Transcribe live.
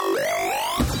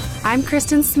I'm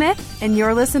Kristen Smith, and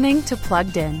you're listening to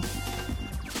Plugged In.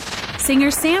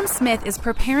 Singer Sam Smith is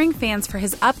preparing fans for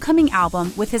his upcoming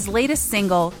album with his latest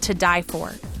single, To Die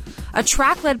For. A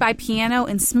track led by piano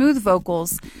and smooth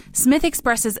vocals, Smith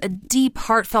expresses a deep,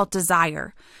 heartfelt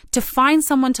desire to find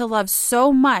someone to love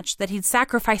so much that he'd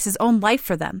sacrifice his own life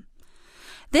for them.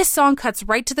 This song cuts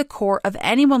right to the core of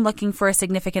anyone looking for a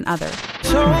significant other.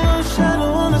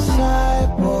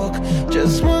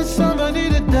 Just want somebody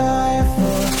to die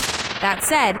for. That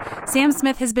said, Sam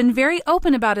Smith has been very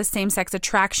open about his same-sex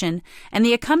attraction, and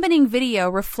the accompanying video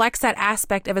reflects that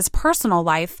aspect of his personal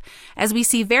life as we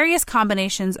see various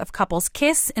combinations of couples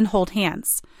kiss and hold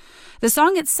hands. The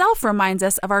song itself reminds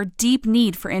us of our deep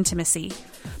need for intimacy,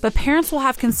 but parents will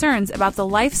have concerns about the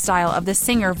lifestyle of the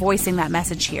singer voicing that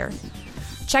message here.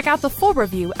 Check out the full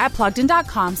review at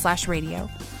pluggedin.com/radio.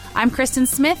 I'm Kristen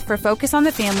Smith for Focus on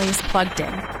the Family's Plugged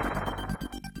In.